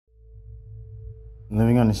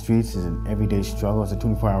Living on the streets is an everyday struggle. It's a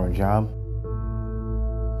 24-hour job.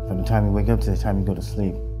 From the time you wake up to the time you go to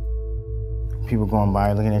sleep. People going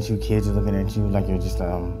by looking at you, kids are looking at you like you're just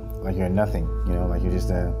like you're nothing, you know, like you're just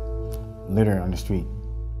a litter on the street.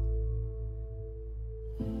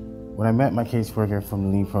 When I met my caseworker from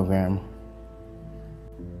the LEAD program,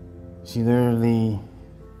 she literally,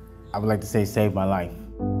 I would like to say, saved my life.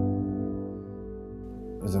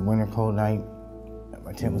 It was a winter cold night.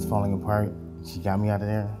 My tent was falling apart. She got me out of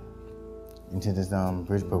there into this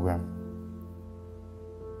bridge program.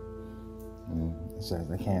 And it's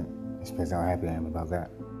just, I can't express how happy I am about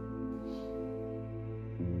that.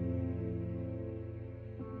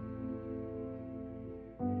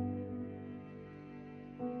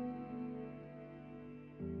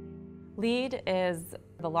 LEAD is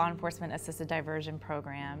the Law Enforcement Assisted Diversion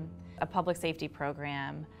Program, a public safety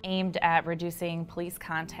program aimed at reducing police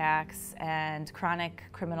contacts and chronic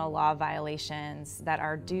criminal law violations that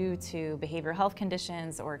are due to behavioral health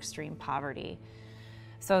conditions or extreme poverty.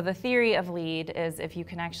 So the theory of LEAD is if you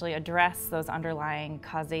can actually address those underlying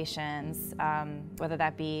causations, whether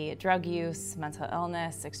that be drug use, mental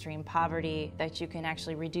illness, extreme poverty, that you can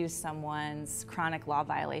actually reduce someone's chronic law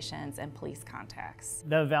violations and police contacts.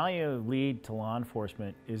 The value of LEAD to law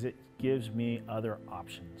enforcement is it gives me other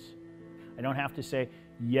options. I don't have to say,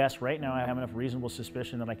 yes, right now I have enough reasonable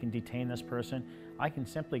suspicion that I can detain this person. I can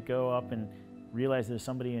simply go up and realize there's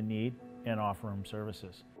somebody in need and offer them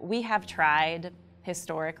services. We have tried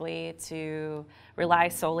historically to rely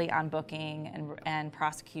solely on booking and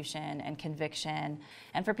prosecution and conviction.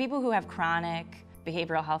 And for people who have chronic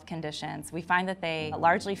behavioral health conditions, we find that they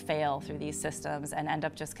largely fail through these systems and end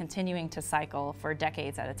up just continuing to cycle for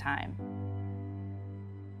decades at a time.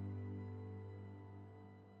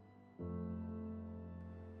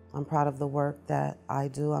 I'm proud of the work that I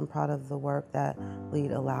do. I'm proud of the work that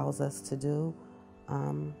LEAD allows us to do.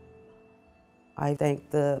 I thank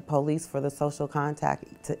the police for the social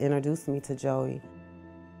contact to introduce me to Joey.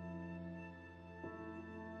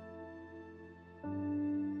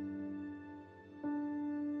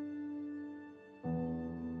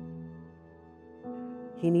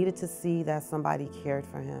 He needed to see that somebody cared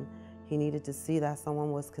for him. He needed to see that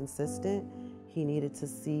someone was consistent. He needed to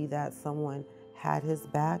see that someone had his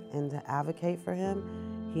back and to advocate for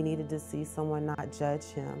him. He needed to see someone not judge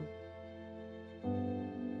him.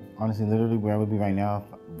 Honestly, literally where I would be right now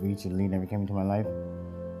if Reach and LEAD never came into my life,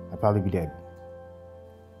 I'd probably be dead.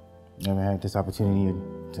 Never had this opportunity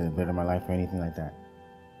to better my life or anything like that,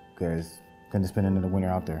 because I couldn't spend another winter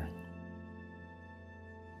out there.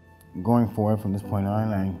 Going forward from this point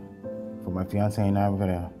on, for my fiance and I,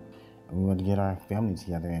 we want to get our family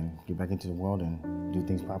together and get back into the world and do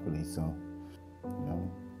things properly. So, you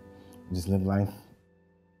know, just live life